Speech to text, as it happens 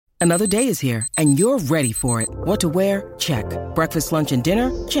Another day is here, and you're ready for it. What to wear? Check. Breakfast, lunch, and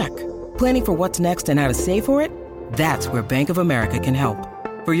dinner? Check. Planning for what's next and how to save for it? That's where Bank of America can help.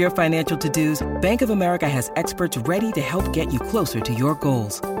 For your financial to-dos, Bank of America has experts ready to help get you closer to your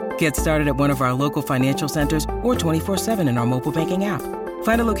goals. Get started at one of our local financial centers or 24/7 in our mobile banking app.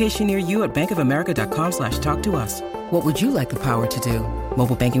 Find a location near you at bankofamerica.com/talktous. What would you like the power to do?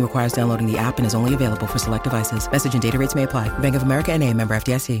 Mobile banking requires downloading the app and is only available for select devices. Message and data rates may apply. Bank of America N.A., member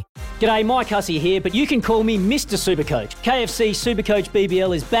FDIC. G'day, Mike Hussey here, but you can call me Mr. Supercoach. KFC Supercoach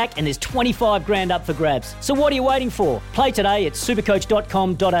BBL is back and there's 25 grand up for grabs. So what are you waiting for? Play today at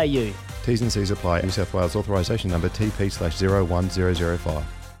supercoach.com.au. T's and C's apply. New South Wales authorisation number TP/01005.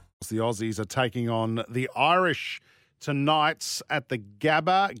 The Aussies are taking on the Irish tonight at the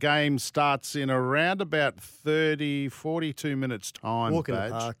Gabba. Game starts in around about 42 minutes' time. Walk in the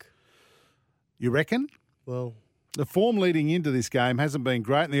park. You reckon? Well, the form leading into this game hasn't been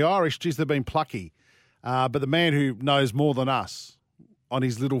great, and the Irish, geez, they've been plucky. But the man who knows more than us on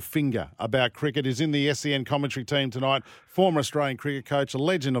his little finger about cricket is in the SEN commentary team tonight, former Australian cricket coach, a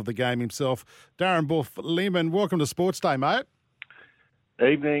legend of the game himself, Darren Buff Lehman. Welcome to Sports Day, mate.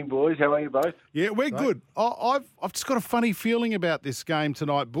 Evening, boys. How are you both? Yeah, we're good. I've just got a funny feeling about this game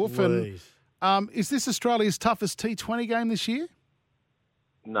tonight, Buff. And, is this Australia's toughest T20 game this year?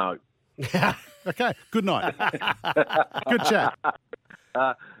 No. Okay, good night. Good chat.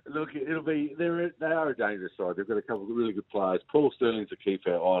 Look, it'll be. They are a dangerous side. They've got a couple of really good players. Paul Sterling's a key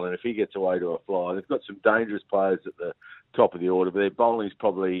for Ireland. If he gets away to a fly, they've got some dangerous players at the top of the order, but their bowling's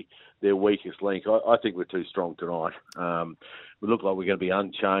probably their weakest link. I think we're too strong tonight. We look like we're going to be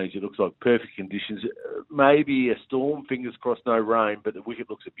unchanged. It looks like perfect conditions. Maybe a storm, fingers crossed, no rain, but the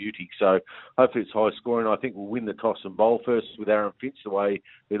wicket looks a beauty. So hopefully it's high scoring. I think we'll win the toss and bowl first with Aaron Finch, the way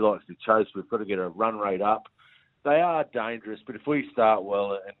he likes to chase. We've got to get a run rate up. They are dangerous, but if we start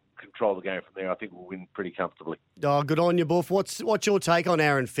well and control the game from there, I think we'll win pretty comfortably. Oh, good on you, Buff. What's your take on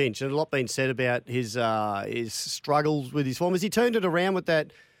Aaron Finch? And a lot been said about his struggles with his form. Has he turned it around with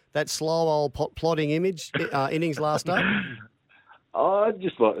that slow old plodding innings last day? I'd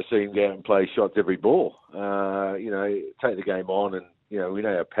just like to see him go out and play shots every ball. Take the game on, and we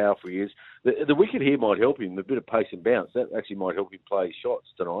know how powerful he is. The wicket here might help him, a bit of pace and bounce. That actually might help him play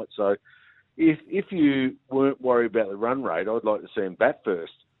shots tonight. So if you weren't worried about the run rate, I'd like to see him bat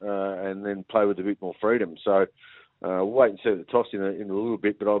first and then play with a bit more freedom. So we'll wait and see the toss in a little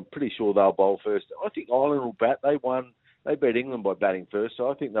bit, but I'm pretty sure they'll bowl first. I think Ireland will bat. They beat England by batting first,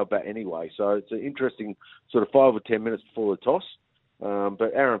 so I think they'll bat anyway. So it's an interesting sort of 5 or 10 minutes before the toss.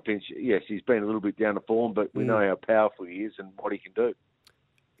 But Aaron Finch, yes, he's been a little bit down to form, but we know how powerful he is and what he can do.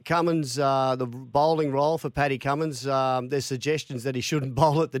 Cummins, the bowling role for Paddy Cummins, there's suggestions that he shouldn't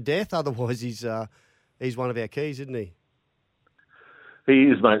bowl at the death. Otherwise, he's one of our keys, isn't he? He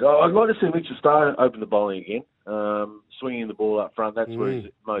is, mate. I'd like to see Mitchell Starc open the bowling again. Swinging the ball up front, that's where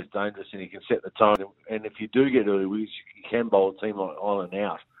he's most dangerous, and he can set the tone. And if you do get early wickets, you can bowl a team like Ireland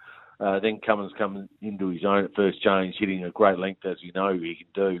out. Then Cummins comes into his own at first change, hitting a great length, as we know he can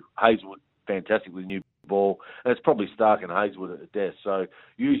do. Hazelwood, fantastic with a new ball. And it's probably Starc and Hazelwood at the death. So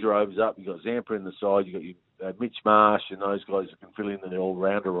use your overs up. You've got Zampa in the side. You've got your Mitch Marsh and those guys who can fill in the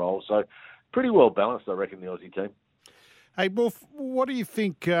all-rounder role. So pretty well balanced, I reckon, the Aussie team. Hey, Buff, what do you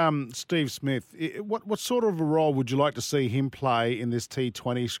think, Steve Smith, what sort of a role would you like to see him play in this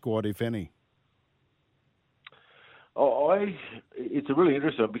T20 squad, if any? It's a really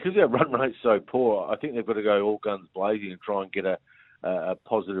interesting one. Because our run rate's so poor, I think they've got to go all guns blazing and try and get a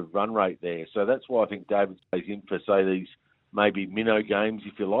positive run rate there. So that's why I think David plays in for, say, these maybe minnow games,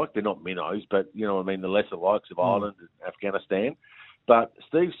 if you like. They're not minnows, but, you know what I mean, the lesser likes of Ireland and Afghanistan. But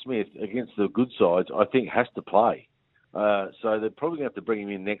Steve Smith, against the good sides, I think has to play. So they're probably going to have to bring him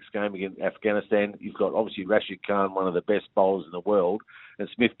in next game against Afghanistan. You've got, obviously, Rashid Khan, one of the best bowlers in the world, and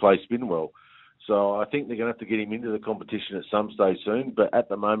Smith plays spin well. So I think they're going to have to get him into the competition at some stage soon. But at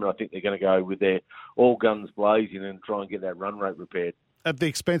the moment, I think they're going to go with their all guns blazing and try and get that run rate repaired. At the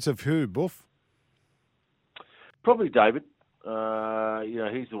expense of who, Buff? Probably David. He's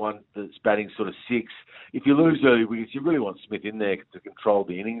the one that's batting sort of 6. If you lose early wickets, you really want Smith in there to control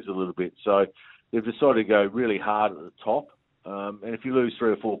the innings a little bit. So they've decided to go really hard at the top. And if you lose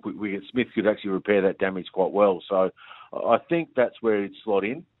 3 or 4 quick wickets, Smith could actually repair that damage quite well. So I think that's where it'd slot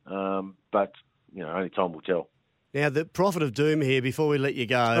in. But only time will tell. Now, the prophet of doom here, before we let you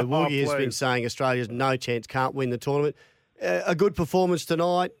go, Woogie has been saying Australia's no chance, can't win the tournament. A good performance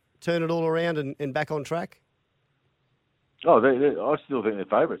tonight, turn it all around and back on track? Oh, I still think they're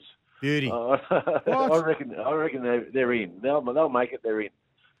favourites. Beauty. I reckon they're in. They'll make it. They're in.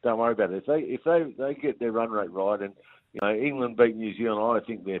 Don't worry about it. If they get their run rate right, and England beat New Zealand. I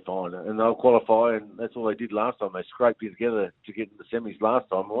think they're fine, and they'll qualify, and that's all they did last time. They scraped it together to get in the semis last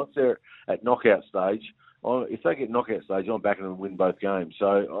time. Once they're at knockout stage, if they get knockout stage, I'm backing them to win both games.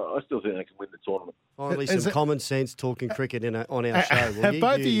 So I still think they can win the tournament. Finally, some common sense talking cricket on our show. Have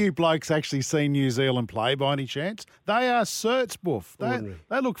both of you blokes actually seen New Zealand play by any chance? They are certs, Boof.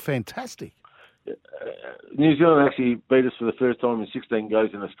 They look fantastic. New Zealand actually beat us for the first time in 16 goes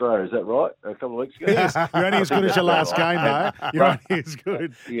in Australia. Is that right? A couple of weeks ago? Yes. You're only as good as your last game, though. You're only as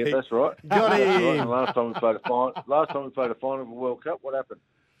good. Yeah, that's right. Got it. Right. And last time we played a final of a World Cup, what happened?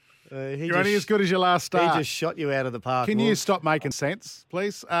 You're only as good as your last start. He just shot you out of the park. Can you stop making sense,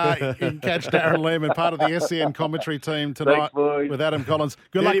 please? You can catch Darren Lehman, part of the SEN commentary team tonight. Thanks, with Adam Collins.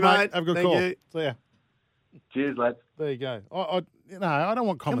 Good luck, mate. Have a good call. See ya. Cheers, lads. There you go. I don't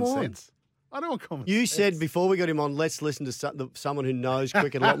want common sense. I don't want common sense. You said before we got him on, let's listen to someone who knows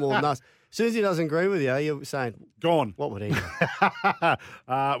cricket a lot more than us. As soon as he doesn't agree with you, you're saying, gone. What would he do?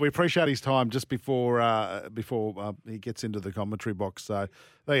 We appreciate his time just before he gets into the commentary box. So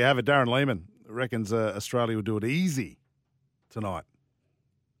there you have it. Darren Lehman reckons Australia will do it easy tonight.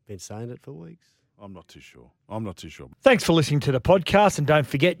 Been saying it for weeks. I'm not too sure. Thanks for listening to the podcast, and don't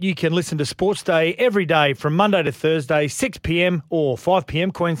forget you can listen to Sports Day every day from Monday to Thursday, 6 p.m. or 5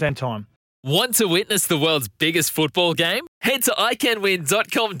 p.m. Queensland time. Want to witness the world's biggest football game? Head to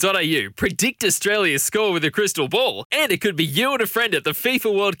iCanWin.com.au, predict Australia's score with a crystal ball, and it could be you and a friend at the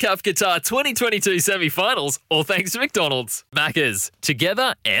FIFA World Cup Qatar 2022 semi-finals, all thanks to McDonald's. Maccas,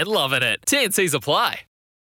 together and loving it. TNCs apply.